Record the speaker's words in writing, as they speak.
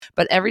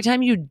But every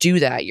time you do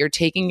that, you're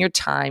taking your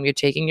time, you're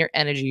taking your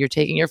energy, you're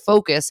taking your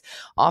focus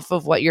off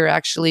of what you're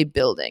actually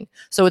building.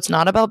 So it's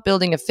not about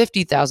building a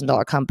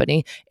 $50,000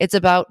 company. It's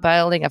about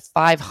building a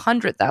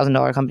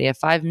 $500,000 company, a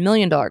 $5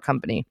 million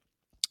company.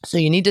 So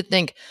you need to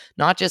think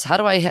not just how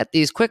do I hit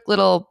these quick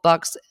little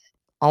bucks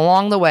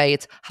along the way,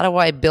 it's how do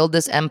I build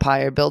this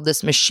empire, build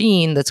this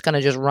machine that's going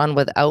to just run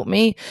without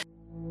me.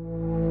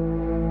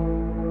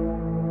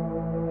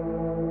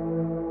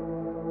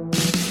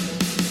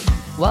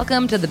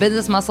 Welcome to the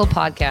Business Muscle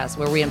Podcast,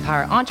 where we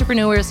empower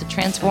entrepreneurs to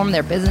transform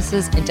their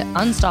businesses into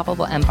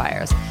unstoppable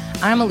empires.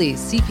 I'm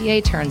Elise,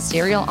 CPA turned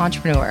serial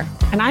entrepreneur.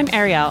 And I'm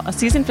Ariel, a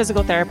seasoned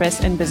physical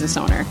therapist and business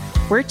owner.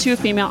 We're two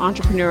female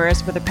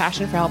entrepreneurs with a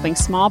passion for helping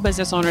small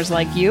business owners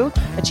like you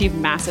achieve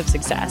massive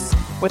success.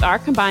 With our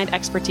combined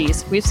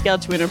expertise, we've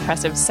scaled to an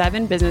impressive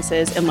 7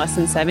 businesses in less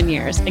than 7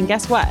 years. And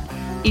guess what?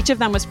 Each of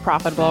them was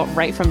profitable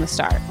right from the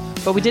start.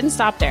 But we didn't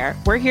stop there.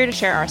 We're here to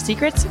share our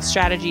secrets,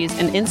 strategies,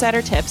 and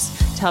insider tips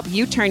to help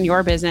you turn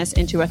your business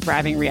into a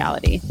thriving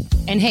reality.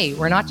 And hey,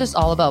 we're not just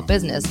all about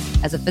business.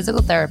 As a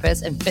physical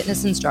therapist and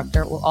fitness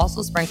instructor, we'll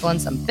also sprinkle in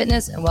some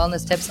fitness and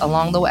wellness tips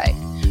along the way.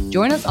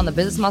 Join us on the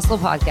Business Muscle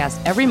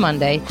Podcast every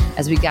Monday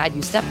as we guide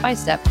you step by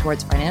step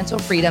towards financial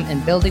freedom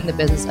and building the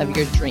business of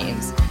your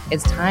dreams.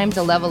 It's time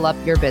to level up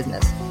your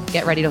business.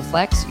 Get ready to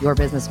flex your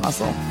business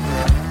muscle.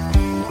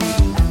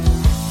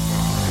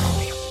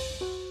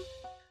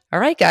 All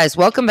right, guys,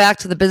 welcome back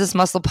to the Business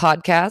Muscle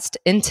Podcast.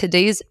 In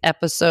today's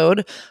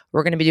episode,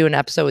 we're going to be doing an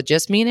episode with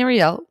just me and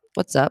Ariel.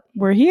 What's up?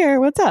 We're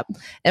here. What's up?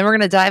 And we're going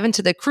to dive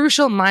into the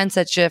crucial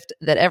mindset shift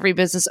that every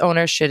business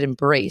owner should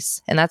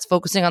embrace, and that's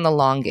focusing on the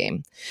long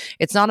game.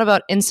 It's not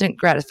about instant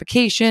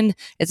gratification.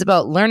 It's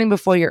about learning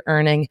before you're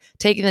earning,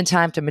 taking the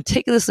time to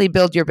meticulously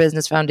build your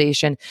business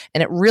foundation,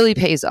 and it really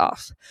pays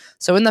off.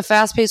 So in the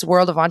fast-paced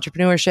world of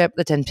entrepreneurship,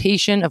 the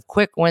temptation of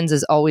quick wins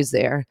is always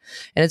there,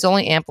 and it's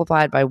only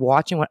amplified by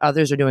watching what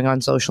others are doing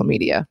on social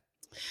media.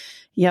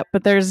 Yep,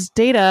 but there's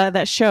data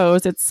that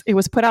shows it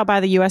was put out by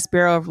the U.S.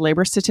 Bureau of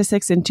Labor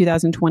Statistics in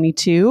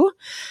 2022.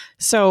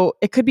 So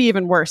it could be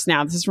even worse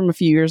now. This is from a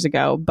few years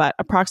ago, but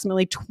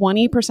approximately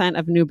 20%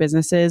 of new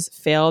businesses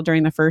fail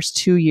during the first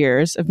 2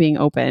 years of being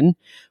open.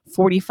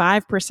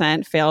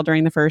 45% fail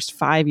during the first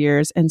 5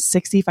 years, and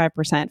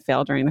 65%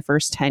 fail during the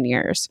first 10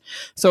 years.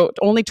 So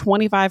only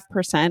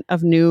 25%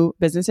 of new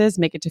businesses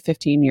make it to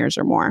 15 years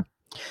or more.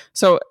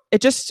 So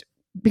it just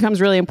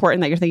becomes really important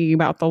that you're thinking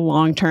about the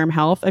long-term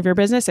health of your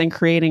business and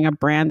creating a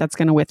brand that's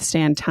going to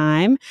withstand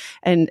time,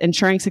 and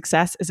ensuring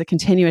success is a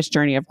continuous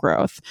journey of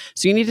growth.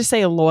 So you need to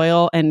stay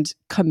loyal and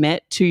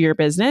commit to your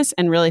business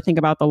and really think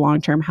about the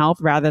long-term health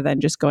rather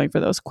than just going for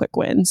those quick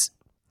wins.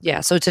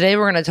 Yeah, so today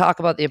we're going to talk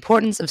about the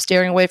importance of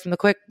steering away from the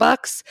quick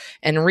bucks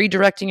and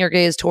redirecting your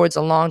gaze towards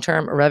the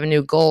long-term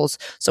revenue goals.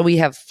 So we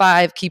have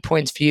 5 key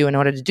points for you in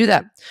order to do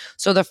that.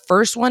 So the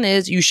first one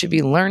is you should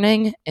be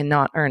learning and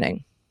not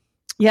earning.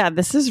 Yeah,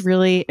 this is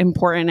really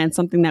important and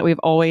something that we've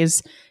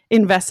always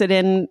invested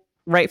in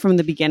right from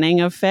the beginning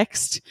of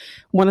Fixed.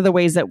 One of the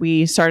ways that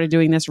we started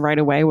doing this right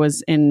away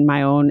was in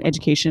my own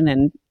education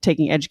and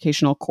taking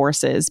educational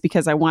courses,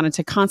 because I wanted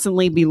to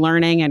constantly be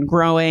learning and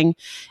growing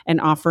and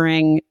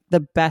offering the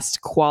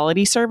best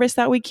quality service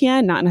that we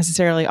can, not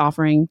necessarily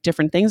offering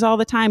different things all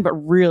the time, but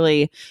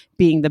really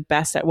being the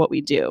best at what we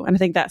do. And I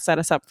think that set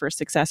us up for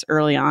success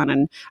early on.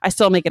 And I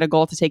still make it a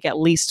goal to take at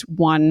least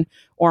 1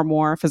 or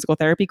more physical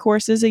therapy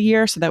courses a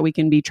year so that we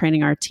can be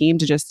training our team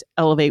to just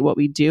elevate what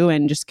we do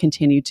and just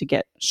continue to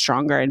get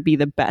stronger and be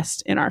the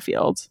best in our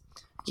field.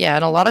 Yeah,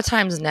 and a lot of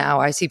times now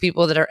I see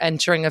people that are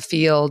entering a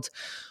field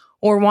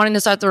or wanting to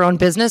start their own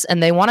business,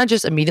 and they want to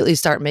just immediately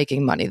start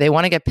making money. They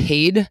want to get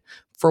paid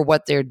for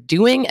what they're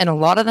doing, and a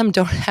lot of them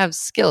don't have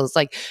skills.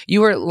 Like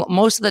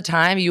most of the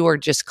time, you are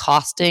just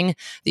costing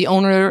the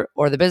owner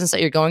or the business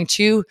that you're going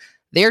to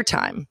their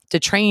time to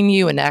train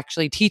you and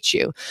actually teach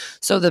you.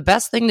 So the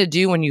best thing to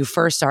do when you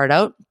first start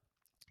out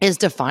is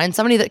to find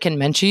somebody that can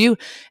mentor you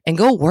and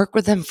go work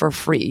with them for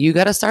free. You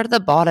got to start at the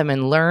bottom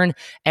and learn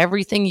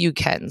everything you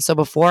can. So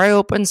before I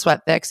opened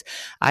SweatFix,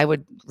 I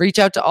would reach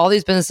out to all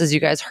these businesses. You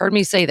guys heard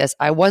me say this.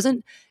 I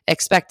wasn't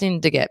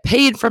expecting to get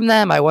paid from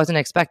them. I wasn't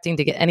expecting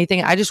to get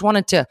anything. I just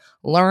wanted to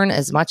learn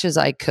as much as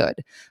I could.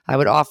 I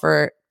would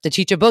offer to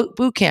teach a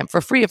boot camp for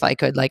free if I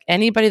could. Like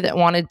anybody that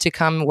wanted to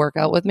come work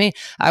out with me,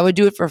 I would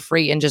do it for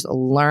free and just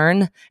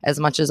learn as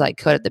much as I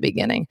could at the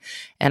beginning.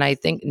 And I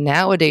think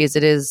nowadays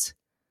it is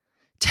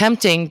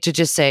tempting to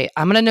just say,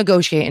 I'm going to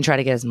negotiate and try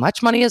to get as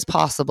much money as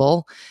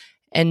possible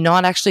and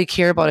not actually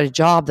care about a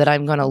job that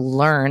I'm going to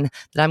learn,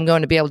 that I'm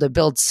going to be able to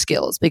build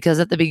skills. Because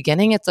at the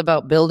beginning, it's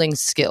about building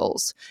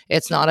skills.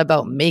 It's not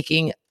about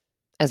making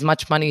as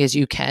much money as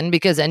you can,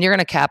 because then you're going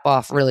to cap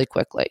off really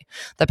quickly.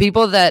 The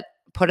people that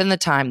put in the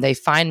time, they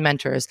find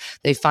mentors,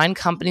 they find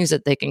companies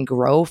that they can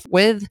grow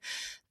with.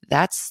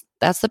 That's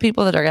the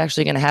people that are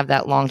actually going to have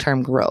that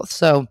long-term growth.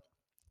 So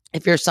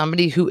if you're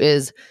somebody who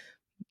is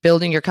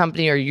building your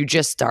company or you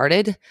just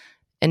started,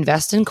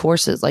 invest in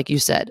courses. Like you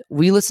said,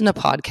 we listen to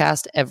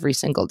podcasts every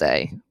single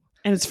day.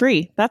 And it's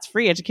free. That's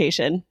free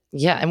education.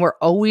 Yeah. And we're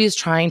always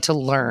trying to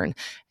learn.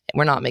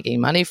 We're not making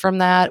money from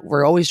that.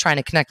 We're always trying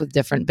to connect with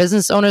different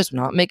business owners.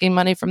 We're not making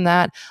money from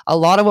that. A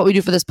lot of what we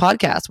do for this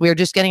podcast, we are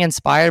just getting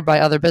inspired by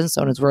other business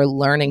owners. We're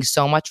learning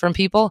so much from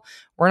people.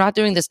 We're not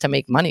doing this to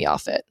make money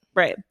off it.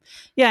 Right.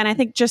 Yeah. And I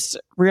think just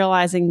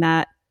realizing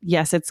that,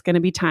 yes, it's going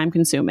to be time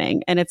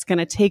consuming and it's going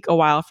to take a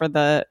while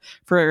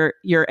for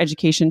your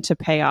education to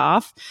pay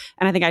off.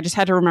 And I think I just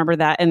had to remember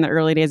that in the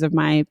early days of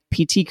my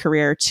PT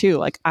career too.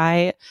 Like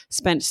I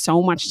spent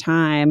so much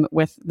time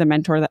with the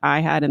mentor that I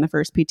had in the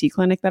first PT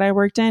clinic that I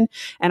worked in.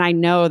 And I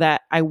know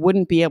that I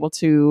wouldn't be able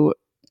to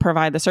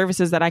provide the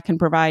services that I can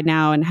provide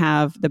now and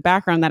have the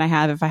background that I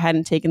have if I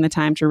hadn't taken the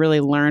time to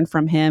really learn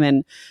from him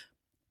and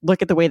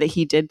look at the way that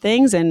he did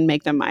things and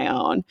make them my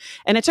own.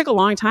 And it took a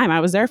long time. I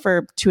was there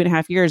for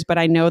 2.5 years, but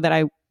I know that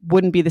I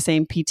wouldn't be the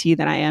same PT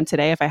that I am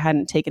today if I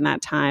hadn't taken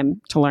that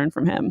time to learn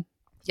from him.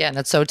 Yeah, and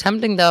it's so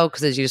tempting though,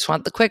 because you just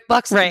want the quick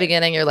bucks at the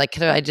beginning. You're like,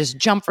 can I just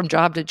jump from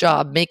job to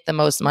job, make the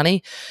most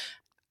money?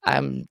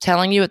 I'm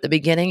telling you at the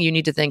beginning, you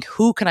need to think,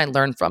 who can I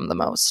learn from the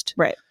most?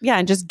 Right. Yeah.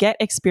 And just get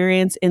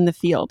experience in the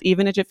field.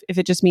 Even if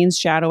it just means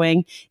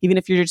shadowing, even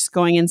if you're just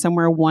going in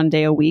somewhere one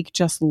day a week,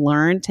 just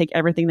learn, take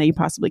everything that you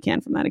possibly can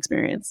from that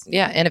experience.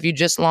 Yeah. And if you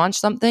just launch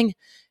something,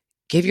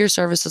 give your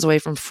services away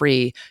from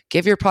free,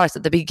 give your products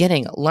at the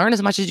beginning, learn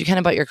as much as you can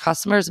about your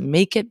customers,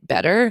 make it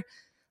better.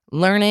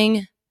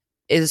 Learning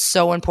is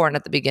so important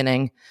at the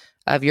beginning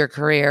of your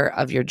career,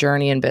 of your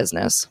journey in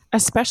business.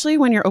 Especially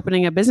when you're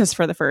opening a business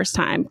for the first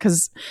time,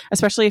 because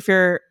especially if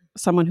you're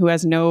someone who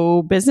has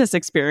no business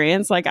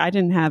experience, like I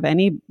didn't have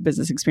any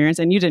business experience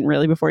and you didn't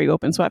really before you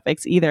opened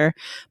SweatFix either.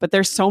 But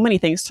there's so many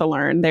things to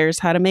learn. There's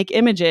how to make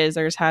images.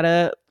 There's how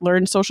to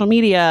learn social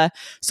media.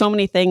 So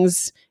many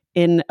things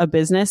in a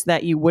business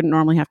that you wouldn't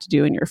normally have to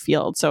do in your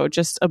field. So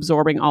just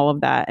absorbing all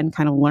of that and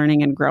kind of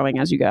learning and growing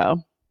as you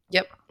go.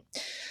 Yep.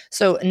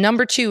 So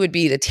number 2 would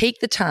be to take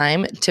the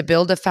time to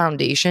build a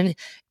foundation,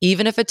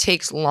 even if it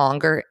takes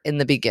longer in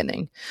the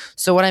beginning.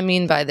 So what I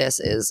mean by this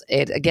is,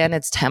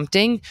 it's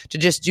tempting to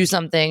just do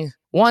something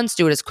once,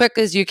 do it as quick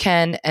as you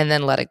can, and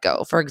then let it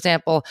go. For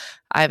example,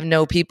 I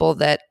know people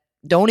that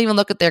don't even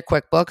look at their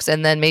QuickBooks,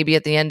 and then maybe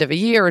at the end of a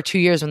year or 2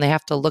 years when they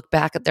have to look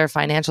back at their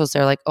financials,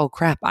 they're like, oh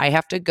crap, I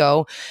have to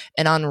go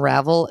and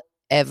unravel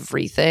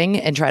everything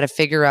and try to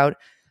figure out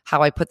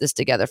how I put this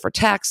together for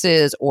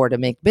taxes or to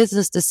make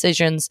business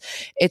decisions.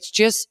 It's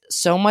just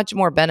so much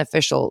more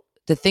beneficial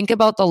to think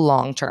about the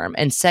long term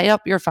and set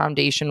up your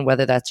foundation,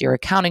 whether that's your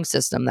accounting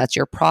system, that's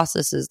your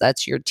processes,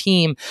 that's your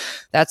team,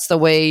 that's the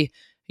way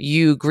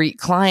you greet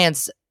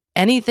clients.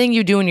 Anything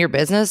you do in your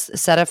business,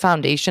 set a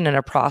foundation and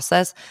a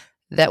process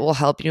that will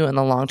help you in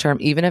the long term,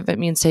 even if it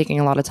means taking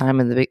a lot of time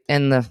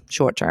in the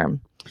short term.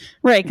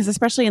 Right, because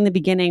especially in the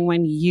beginning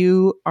when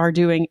you are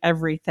doing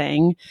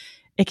everything,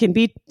 it can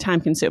be time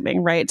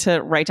consuming, right?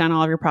 To write down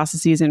all of your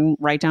processes and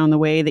write down the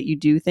way that you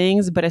do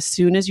things. But as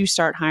soon as you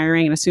start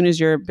hiring and as soon as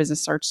your business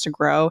starts to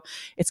grow,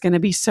 it's going to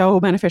be so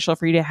beneficial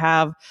for you to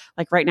have,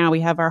 like right now, we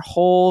have our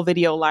whole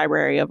video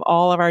library of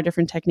all of our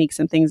different techniques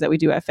and things that we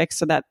do at Fix,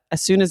 so that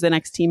as soon as the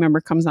next team member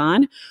comes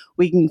on,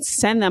 we can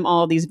send them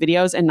all of these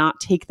videos and not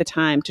take the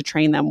time to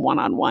train them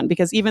one-on-one.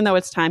 Because even though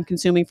it's time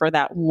consuming for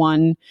that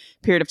one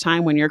period of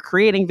time when you're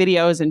creating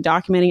videos and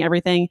documenting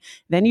everything,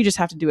 then you just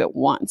have to do it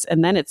once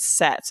and then it's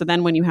set. So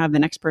then when you have the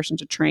next person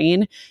to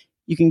train,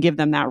 you can give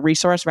them that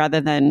resource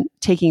rather than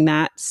taking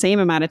that same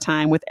amount of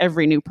time with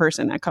every new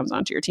person that comes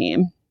onto your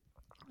team.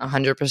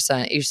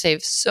 100%. You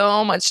save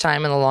so much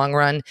time in the long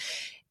run.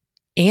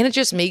 And it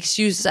just makes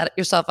you set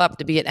yourself up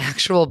to be an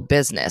actual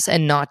business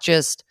and not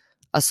just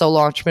a solo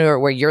entrepreneur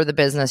where you're the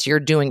business, you're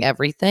doing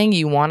everything.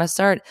 You want to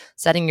start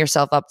setting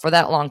yourself up for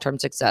that long-term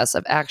success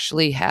of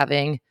actually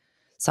having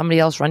somebody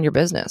else run your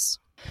business.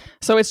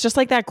 So it's just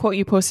like that quote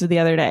you posted the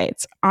other day.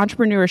 It's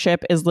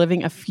entrepreneurship is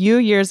living a few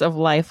years of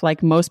life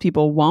like most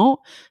people won't,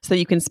 so that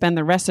you can spend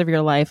the rest of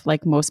your life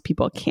like most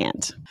people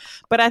can't.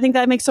 But I think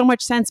that makes so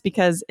much sense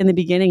because in the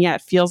beginning,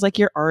 it feels like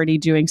you're already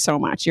doing so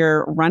much.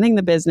 You're running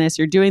the business,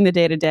 you're doing the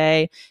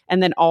day-to-day,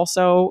 and then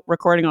also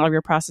recording all of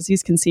your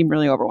processes can seem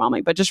really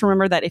overwhelming. But just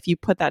remember that if you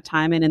put that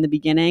time in the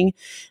beginning,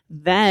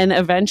 then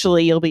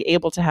eventually you'll be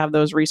able to have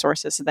those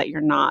resources so that you're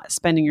not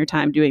spending your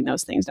time doing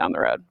those things down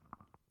the road.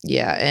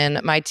 Yeah,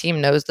 and my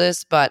team knows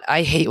this, but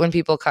I hate when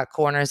people cut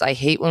corners. I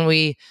hate when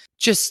we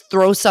just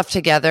throw stuff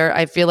together.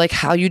 I feel like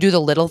how you do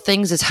the little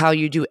things is how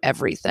you do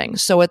everything.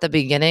 So at the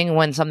beginning,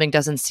 when something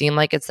doesn't seem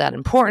like it's that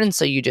important,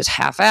 so you just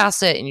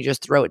half-ass it and you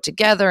just throw it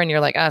together and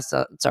you're like,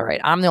 so it's all right.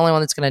 I'm the only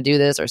one that's going to do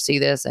this or see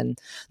this. And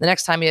the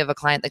next time you have a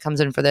client that comes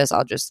in for this,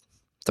 I'll just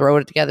throw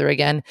it together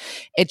again.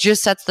 It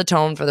just sets the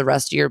tone for the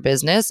rest of your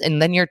business. And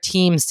then your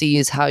team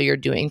sees how you're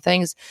doing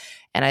things.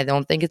 And I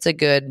don't think it's a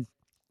good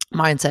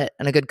mindset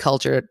and a good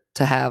culture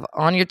to have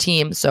on your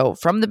team. So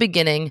from the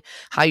beginning,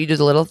 how you do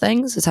the little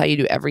things is how you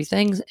do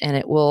everything, and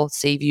it will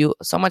save you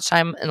so much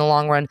time in the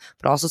long run,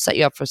 but also set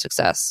you up for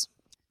success.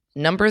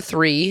 Number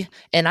 3,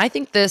 and I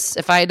think this,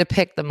 if I had to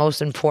pick the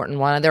most important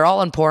one, they're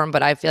all important,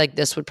 but I feel like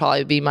this would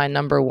probably be my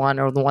number 1,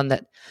 or the one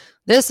that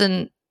this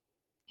and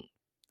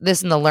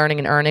the learning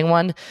and earning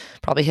one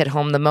probably hit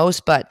home the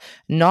most, but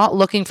not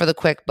looking for the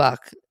quick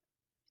buck.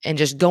 and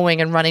just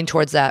going and running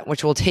towards that,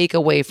 which will take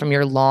away from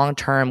your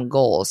long-term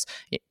goals.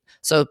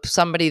 So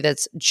somebody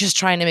that's just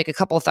trying to make a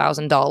couple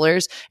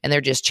 $1,000 and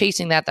they're just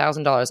chasing that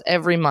 $1,000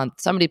 every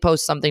month. Somebody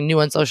posts something new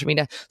on social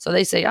media. So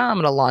they say, I'm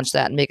going to launch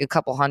that and make a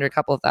couple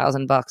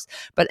 $1,000.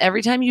 But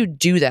every time you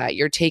do that,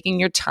 you're taking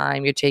your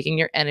time, you're taking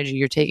your energy,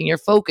 you're taking your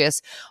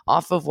focus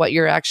off of what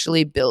you're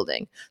actually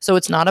building. So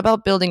it's not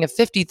about building a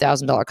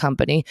 $50,000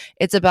 company.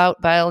 It's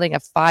about building a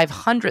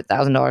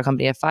 $500,000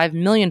 company, a $5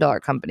 million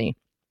company.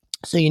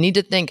 So you need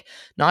to think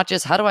not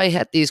just how do I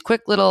hit these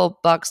quick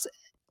little bucks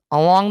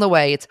along the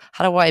way, it's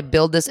how do I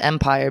build this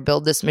empire,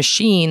 build this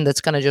machine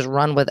that's going to just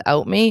run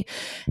without me.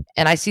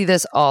 And I see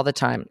this all the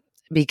time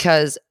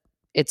because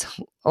it's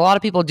a lot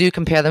of people do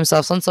compare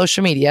themselves on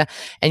social media,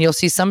 and you'll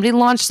see somebody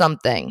launch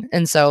something.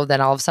 And so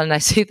then all of a sudden I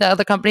see the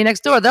other company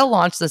next door, they'll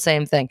launch the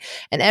same thing.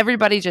 And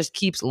everybody just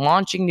keeps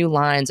launching new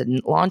lines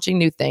and launching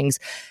new things.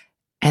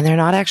 And they're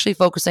not actually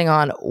focusing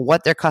on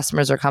what their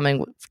customers are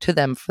coming to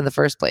them for the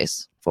first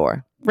place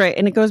for. Right.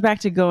 And it goes back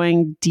to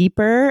going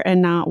deeper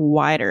and not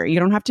wider. You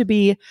don't have to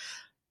be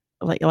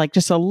like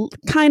just a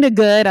kind of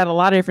good at a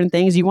lot of different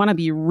things. You want to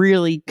be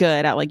really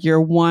good at like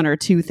your one or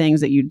two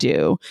things that you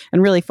do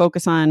and really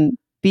focus on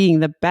being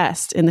the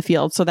best in the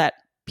field so that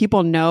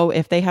people know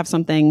if they have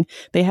something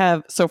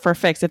so for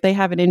Fix, if they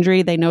have an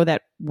injury, they know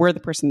that we're the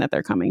person that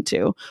they're coming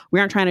to. We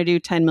aren't trying to do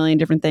 10 million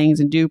different things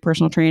and do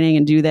personal training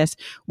and do this.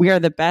 We are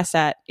the best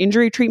at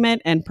injury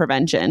treatment and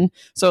prevention.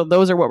 So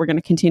those are what we're going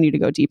to continue to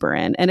go deeper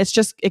in. And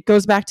it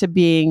goes back to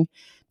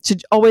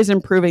always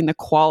improving the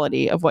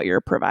quality of what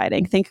you're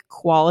providing. Think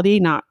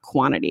quality, not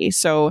quantity.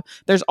 So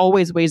there's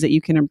always ways that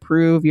you can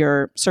improve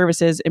your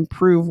services,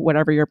 improve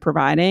whatever you're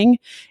providing.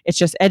 It's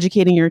just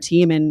educating your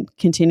team and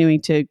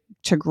continuing to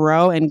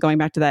grow and going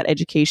back to that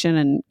education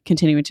and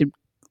continuing to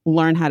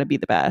learn how to be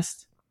the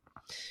best.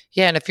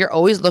 Yeah. And if you're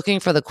always looking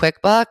for the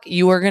quick buck,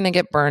 you are going to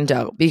get burned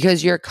out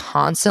because you're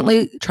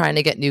constantly trying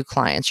to get new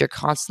clients. You're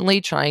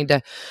constantly trying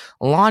to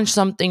launch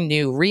something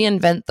new,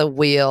 reinvent the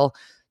wheel,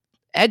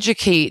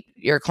 educate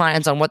your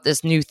clients on what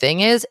this new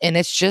thing is. And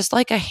it's just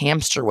like a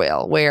hamster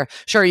wheel where,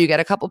 sure, you get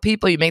a couple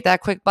people, you make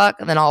that quick buck,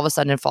 and then all of a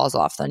sudden it falls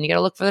off. Then you got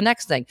to look for the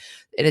next thing.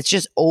 And it's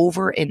just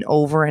over and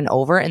over and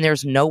over. And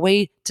there's no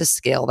way to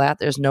scale that.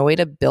 There's no way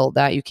to build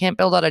that. You can't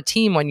build out a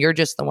team when you're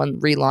just the one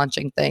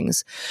relaunching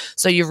things.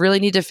 So you really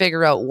need to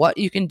figure out what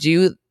you can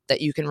do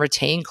that you can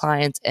retain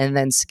clients and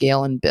then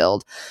scale and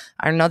build.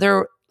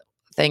 Another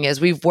thing is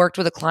we've worked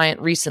with a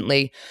client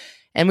recently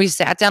and we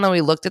sat down and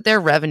we looked at their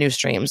revenue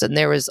streams, and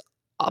there was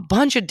a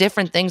bunch of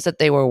different things that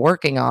they were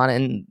working on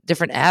in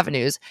different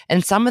avenues.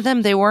 And some of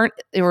them, they were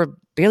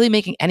barely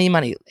making any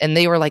money. And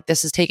they were like,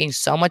 this is taking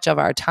so much of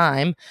our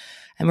time.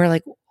 And we're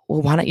like,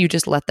 well, why don't you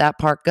just let that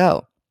part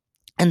go?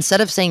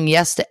 Instead of saying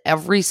yes to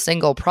every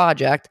single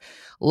project,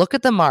 look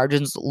at the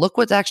margins, look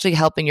what's actually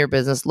helping your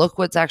business, look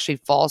what's actually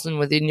falls in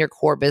within your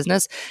core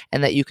business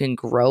and that you can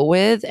grow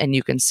with and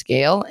you can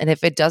scale. And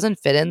if it doesn't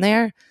fit in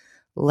there,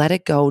 let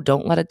it go.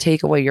 Don't let it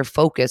take away your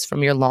focus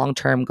from your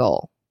long-term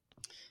goal.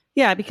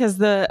 Yeah, because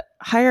the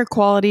higher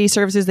quality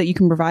services that you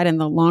can provide and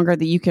the longer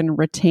that you can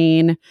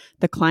retain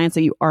the clients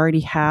that you already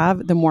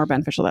have, the more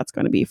beneficial that's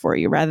going to be for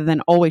you rather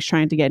than always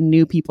trying to get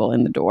new people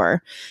in the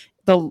door.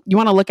 You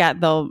want to look at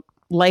the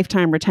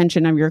lifetime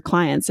retention of your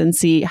clients and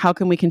see how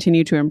can we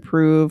continue to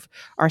improve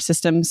our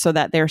systems so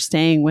that they're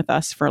staying with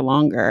us for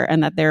longer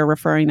and that they're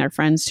referring their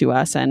friends to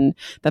us and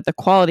that the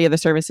quality of the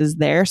service is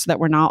there so that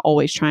we're not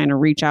always trying to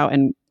reach out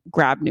and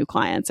grab new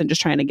clients and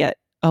just trying to get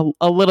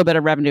a little bit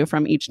of revenue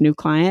from each new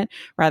client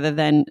rather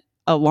than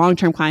a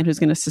long-term client who's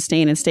going to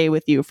sustain and stay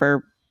with you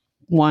for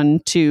 1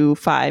 to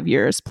 5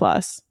 years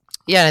plus.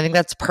 Yeah, and I think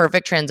that's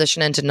perfect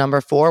transition into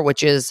number 4,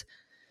 which is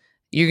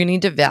you're going to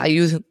need to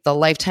value the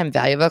lifetime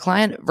value of a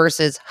client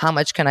versus how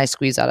much can I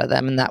squeeze out of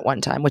them in that one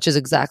time, which is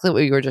exactly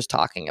what you were just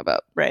talking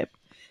about. Right.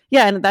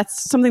 Yeah, and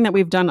that's something that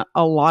we've done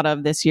a lot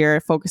of this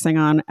year, focusing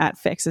on at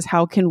Fix, is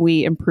how can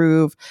we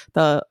improve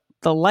the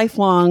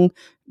lifelong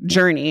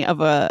journey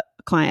of a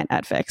client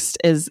at Fixed.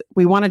 Is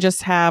we want to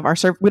just have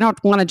we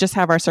don't want to just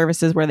have our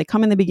services where they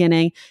come in the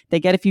beginning, they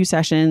get a few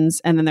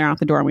sessions, and then they're out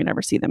the door and we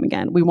never see them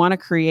again. We want to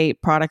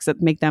create products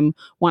that make them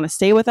want to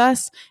stay with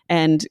us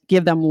and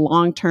give them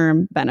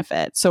long-term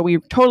benefit. So we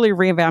totally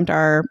revamped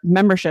our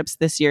memberships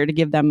this year to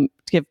give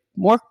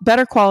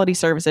better quality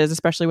services,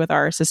 especially with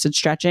our assisted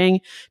stretching,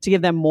 to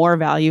give them more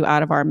value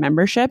out of our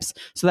memberships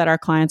so that our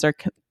clients are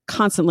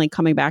constantly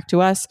coming back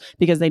to us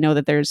because they know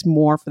that there's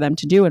more for them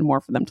to do and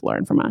more for them to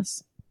learn from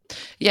us.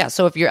 Yeah.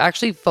 So if you're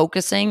actually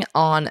focusing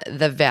on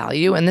the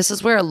value, and this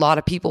is where a lot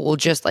of people will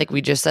just, like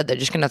we just said, they're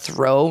just going to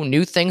throw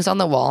new things on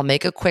the wall,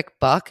 make a quick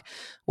buck,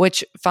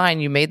 which fine,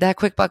 you made that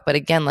quick buck. But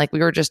again, like we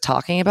were just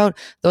talking about,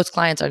 those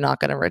clients are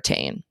not going to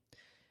retain.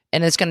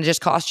 And it's going to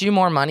just cost you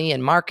more money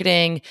in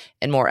marketing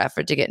and more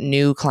effort to get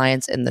new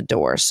clients in the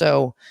door.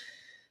 So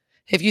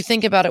if you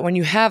think about it, when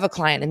you have a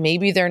client and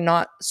maybe they're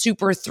not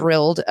super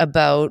thrilled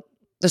about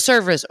the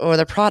service or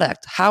the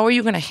product, how are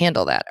you going to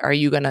handle that? Are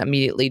you going to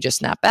immediately just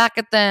snap back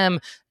at them,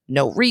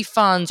 no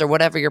refunds or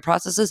whatever your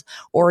process is?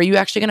 Or are you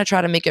actually going to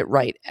try to make it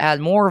right, add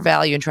more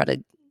value and try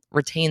to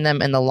retain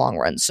them in the long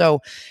run. So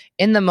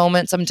in the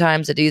moment,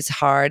 sometimes it is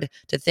hard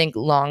to think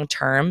long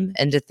term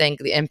and to think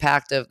the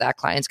impact of that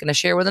client's going to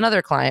share with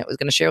another client, was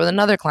going to share with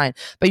another client.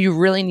 But you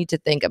really need to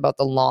think about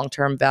the long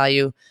term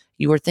value.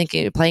 You are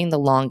playing the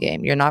long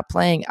game. You're not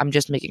playing, I'm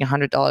just making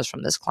 $100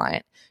 from this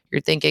client. You're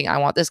thinking, I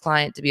want this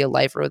client to be a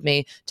lifer with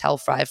me, tell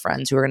 5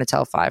 friends who are going to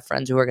tell 5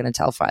 friends who are going to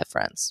tell 5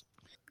 friends.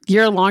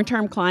 Your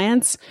long-term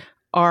clients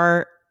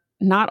are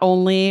not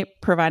only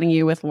providing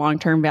you with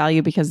long-term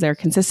value because they're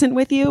consistent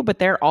with you, but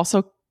they're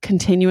also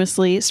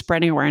continuously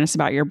spreading awareness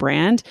about your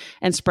brand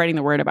and spreading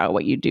the word about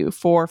what you do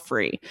for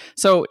free.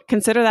 So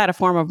consider that a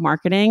form of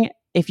marketing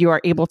if you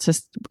are able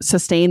to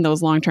sustain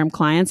those long-term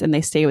clients and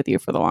they stay with you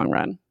for the long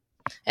run.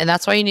 And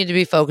that's why you need to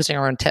be focusing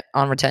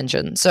on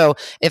retention. So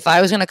if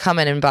I was going to come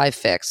in and buy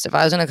Fixed, if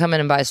I was going to come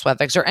in and buy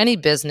Sweatfix or any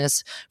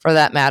business for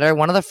that matter,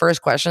 one of the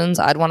first questions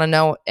I'd want to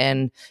know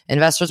and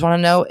investors want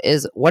to know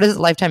is, what is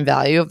the lifetime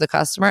value of the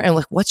customer?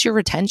 And what's your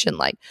retention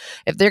like?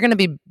 If they're going to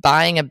be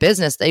buying a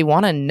business, they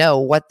want to know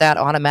what that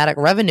automatic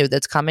revenue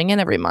that's coming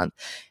in every month.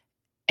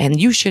 And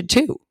you should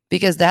too,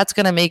 because that's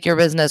going to make your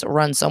business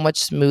run so much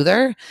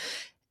smoother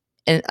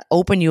and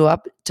open you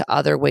up to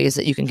other ways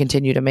that you can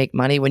continue to make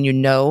money when you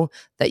know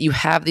that you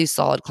have these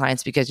solid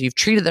clients because you've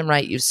treated them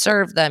right, you've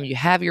served them, you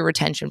have your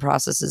retention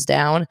processes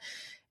down,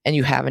 and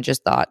you haven't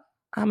just thought,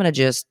 I'm going to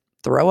just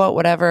throw out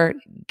whatever,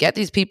 get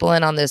these people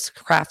in on this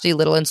crafty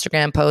little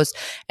Instagram post,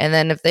 and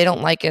then if they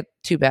don't like it,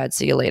 too bad,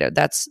 see you later.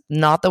 That's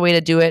not the way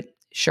to do it.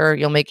 Sure,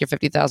 you'll make your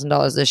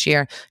 $50,000 this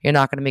year. You're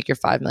not going to make your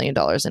 $5 million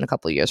in a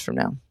couple of years from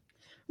now.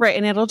 Right.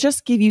 And it'll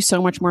just give you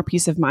so much more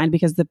peace of mind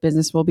because the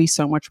business will be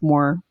so much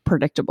more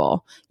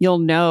predictable. You'll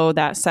know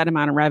that set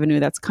amount of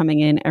revenue that's coming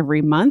in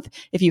every month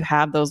if you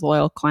have those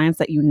loyal clients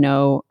that you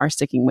know are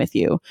sticking with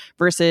you.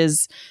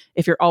 Versus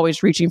if you're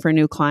always reaching for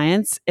new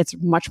clients, it's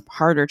much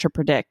harder to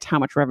predict how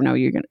much revenue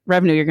you're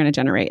going to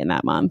generate in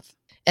that month.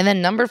 And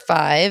then number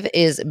 5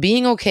 is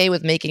being okay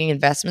with making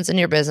investments in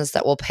your business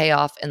that will pay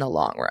off in the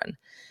long run.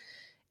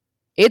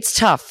 It's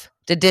tough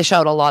to dish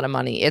out a lot of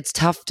money. It's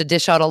tough to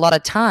dish out a lot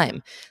of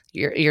time.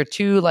 Your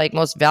 2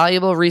 most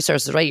valuable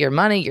resources, right? Your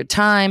money, your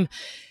time.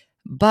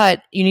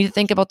 But you need to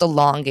think about the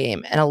long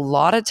game. And a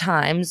lot of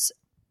times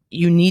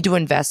you need to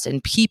invest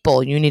in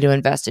people. You need to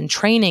invest in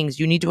trainings.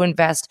 You need to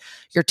invest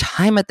your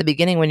time at the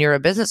beginning when you're a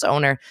business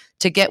owner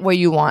to get where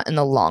you want in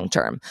the long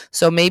term.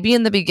 So maybe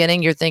in the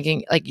beginning, you're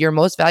thinking your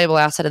most valuable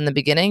asset in the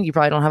beginning, you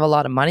probably don't have a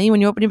lot of money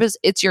when you open your business.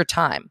 It's your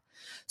time.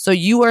 So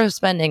you are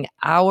spending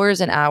hours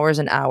and hours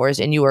and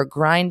hours and you are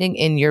grinding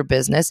in your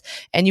business,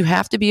 and you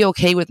have to be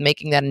okay with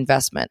making that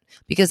investment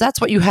because that's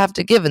what you have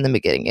to give in the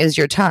beginning is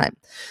your time.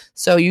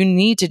 So you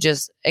need to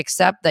just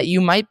accept that you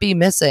might be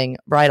missing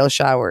bridal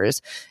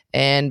showers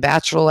and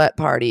bachelorette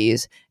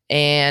parties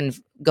and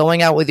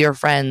going out with your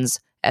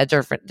friends at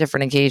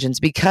different occasions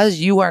because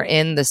you are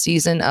in the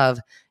season of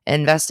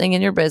investing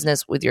in your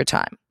business with your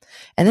time.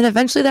 And then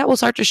eventually that will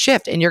start to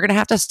shift and you're going to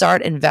have to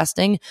start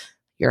investing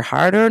your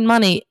hard-earned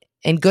money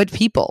and good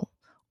people,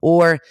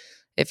 or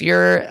if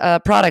you're a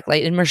product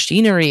like in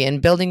machinery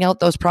and building out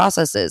those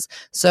processes.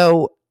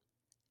 So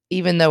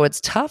even though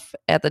it's tough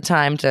at the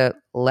time to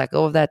let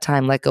go of that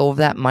time, let go of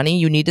that money,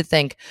 you need to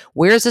think,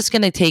 where is this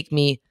going to take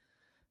me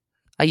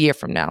a year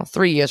from now,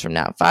 3 years from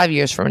now, 5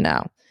 years from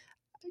now?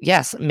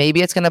 Yes,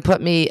 maybe it's going to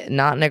put me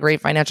not in a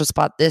great financial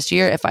spot this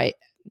year if I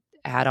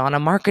add on a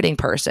marketing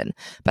person,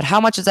 but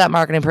how much is that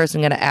marketing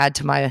person going to add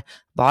to my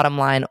bottom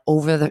line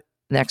over the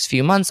next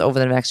few months, over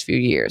the next few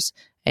years?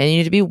 And you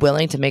need to be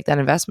willing to make that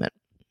investment.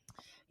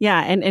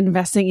 Yeah. And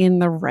investing in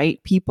the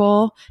right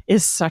people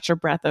is such a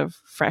breath of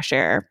fresh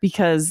air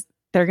because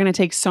they're going to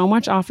take so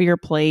much off of your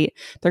plate.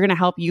 They're going to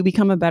help you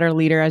become a better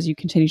leader as you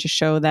continue to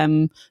show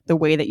them the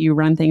way that you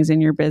run things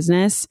in your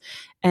business.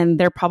 And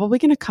they're probably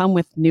going to come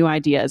with new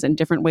ideas and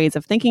different ways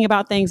of thinking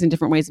about things and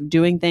different ways of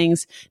doing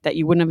things that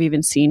you wouldn't have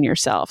even seen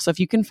yourself. So if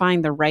you can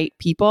find the right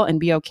people and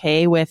be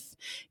okay with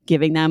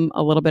giving them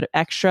a little bit of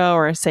extra,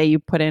 or say you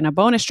put in a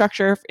bonus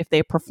structure if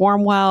they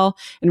perform well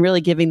and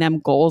really giving them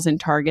goals and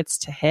targets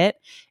to hit,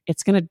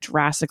 it's going to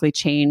drastically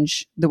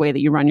change the way that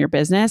you run your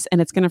business.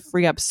 And it's going to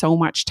free up so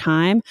much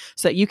time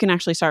so that you can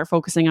actually start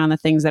focusing on the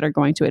things that are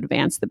going to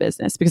advance the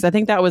business. Because I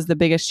think that was the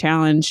biggest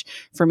challenge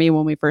for me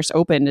when we first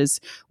opened, is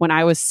when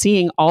I was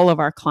seeing all of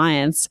our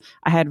clients,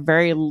 I had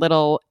very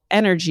little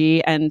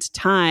energy and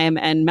time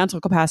and mental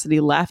capacity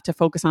left to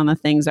focus on the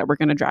things that were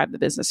going to drive the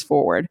business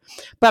forward.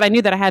 But I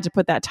knew that I had to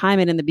put that time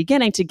in the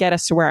beginning to get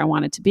us to where I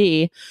wanted to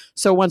be.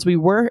 So once we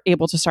were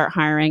able to start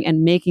hiring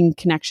and making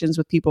connections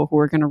with people who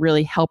were going to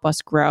really help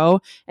us grow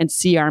and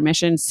see our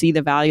mission, see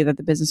the value that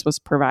the business was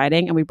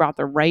providing, and we brought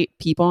the right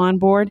people on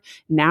board,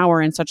 now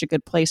we're in such a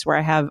good place where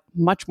I have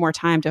much more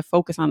time to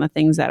focus on the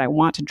things that I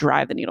want to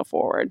drive the needle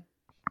forward.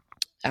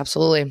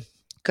 Absolutely.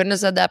 Couldn't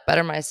have said that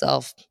better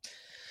myself.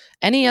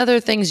 Any other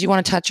things you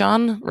want to touch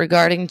on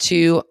regarding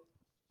to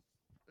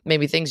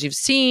maybe things you've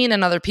seen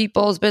in other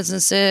people's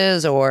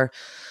businesses or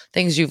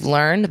things you've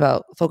learned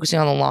about focusing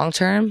on the long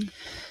term?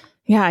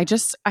 Yeah,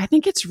 I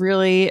think it's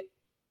really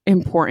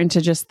important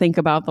to just think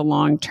about the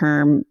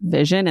long-term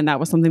vision. And that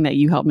was something that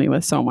you helped me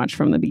with so much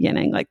from the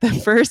beginning. Like the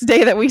first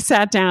day that we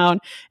sat down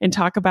and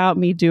talk about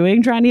me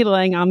doing dry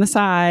needling on the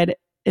side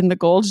in the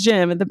Gold's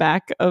Gym at the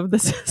back of the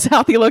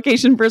Southie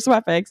location for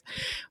Sweatfix.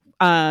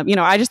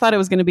 I just thought it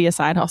was going to be a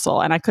side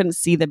hustle and I couldn't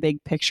see the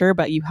big picture,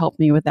 but you helped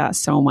me with that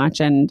so much.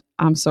 And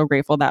I'm so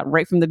grateful that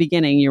right from the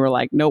beginning, you were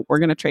like, nope, we're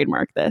going to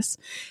trademark this.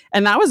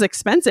 And that was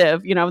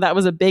expensive. That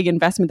was a big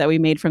investment that we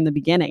made from the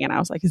beginning. And I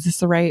was like, is this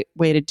the right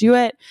way to do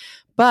it?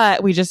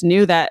 But we just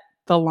knew that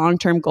the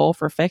long-term goal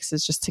for Fix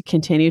is just to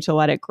continue to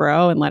let it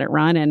grow and let it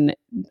run. And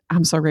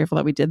I'm so grateful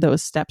that we did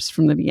those steps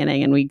from the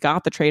beginning and we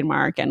got the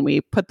trademark and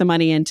we put the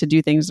money in to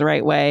do things the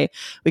right way.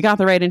 We got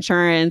the right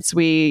insurance.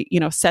 We,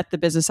 set the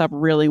business up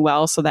really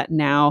well so that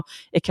now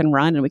it can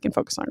run and we can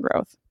focus on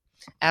growth.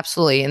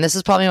 Absolutely. And this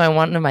is probably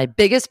one of my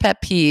biggest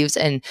pet peeves,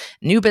 and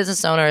new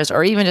business owners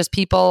or even just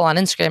people on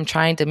Instagram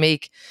trying to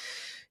make,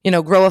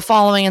 grow a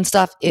following and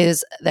stuff,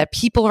 is that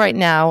people right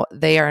now,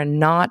 they are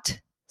not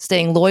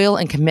staying loyal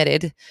and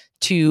committed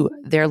to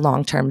their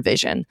long-term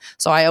vision.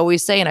 So I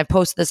always say, and I've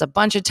posted this a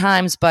bunch of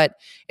times, but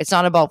it's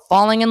not about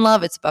falling in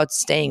love. It's about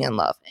staying in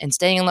love, and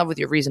staying in love with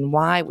your reason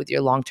why, with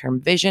your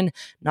long-term vision,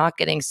 not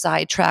getting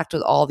sidetracked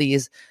with all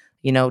these,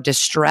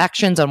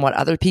 distractions on what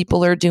other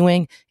people are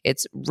doing.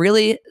 It's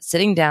really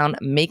sitting down,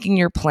 making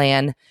your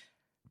plan,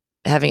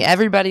 having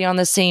everybody on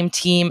the same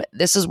team.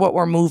 This is what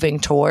we're moving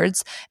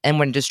towards. And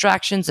when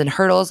distractions and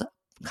hurdles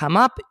come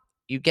up,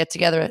 you get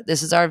together.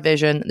 This is our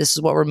vision. This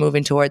is what we're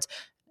moving towards.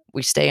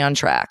 We stay on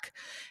track.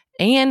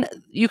 And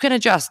you can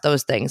adjust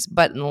those things.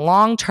 But in the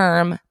long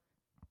term,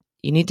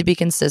 you need to be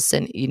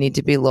consistent. You need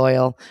to be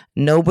loyal.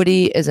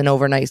 Nobody is an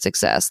overnight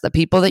success. The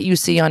people that you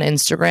see on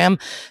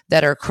Instagram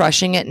that are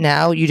crushing it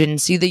now, you didn't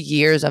see the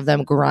years of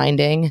them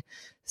grinding,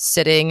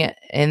 sitting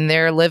in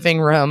their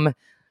living room,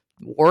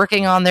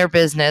 working on their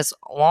business,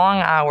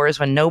 long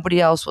hours when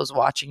nobody else was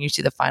watching. You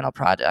see the final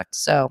product.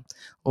 So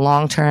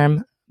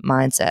long-term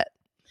mindset.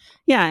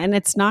 Yeah, and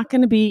it's not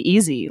going to be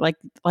easy. Like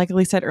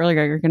Elise said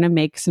earlier, you're going to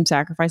make some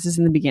sacrifices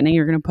in the beginning.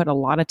 You're going to put a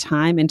lot of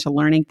time into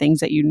learning things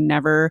that you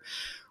never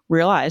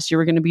realized you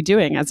were going to be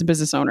doing as a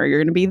business owner. You're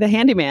going to be the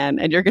handyman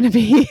and you're going to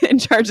be in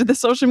charge of the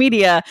social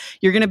media.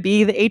 You're going to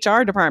be the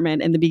HR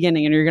department in the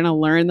beginning, and you're going to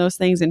learn those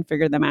things and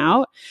figure them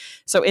out.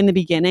 So in the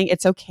beginning,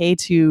 it's okay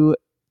to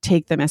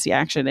take the messy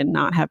action and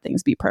not have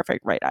things be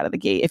perfect right out of the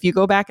gate. If you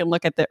go back and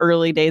look at the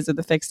early days of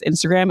the Fix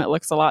Instagram, it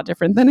looks a lot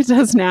different than it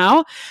does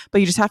now, but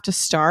you just have to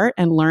start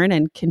and learn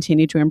and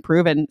continue to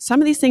improve. And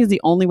some of these things,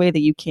 the only way that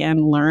you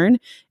can learn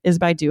is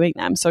by doing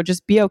them. So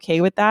just be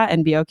okay with that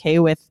and be okay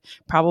with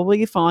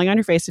probably falling on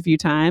your face a few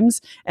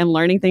times and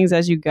learning things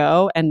as you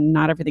go. And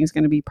not everything's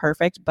going to be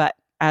perfect, but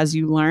as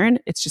you learn,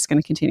 it's just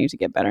going to continue to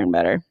get better and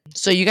better.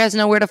 So you guys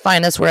know where to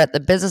find us. We're at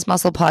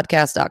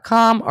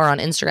thebusinessmusclepodcast.com or on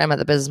Instagram at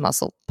the Business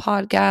Muscle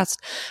Podcast.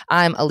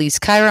 I'm Elise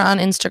Kyra on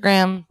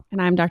Instagram.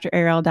 And I'm Dr.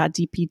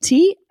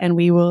 Ariel.dpt, and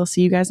we will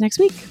see you guys next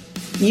week.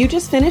 You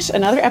just finished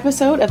another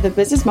episode of the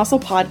Business Muscle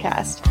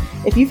Podcast.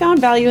 If you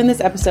found value in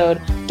this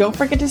episode, don't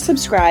forget to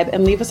subscribe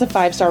and leave us a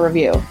 5-star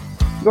review.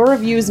 Your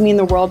reviews mean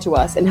the world to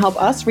us and help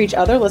us reach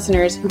other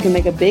listeners who can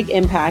make a big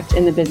impact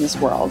in the business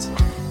world.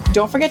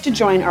 Don't forget to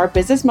join our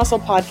Business Muscle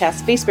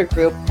Podcast Facebook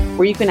group,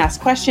 where you can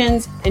ask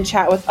questions and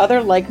chat with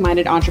other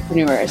like-minded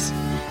entrepreneurs.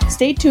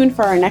 Stay tuned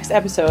for our next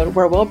episode,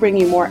 where we'll bring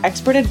you more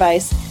expert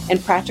advice and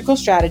practical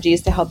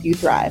strategies to help you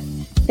thrive.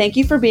 Thank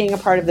you for being a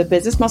part of the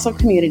Business Muscle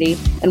community,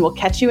 and we'll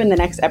catch you in the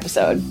next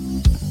episode.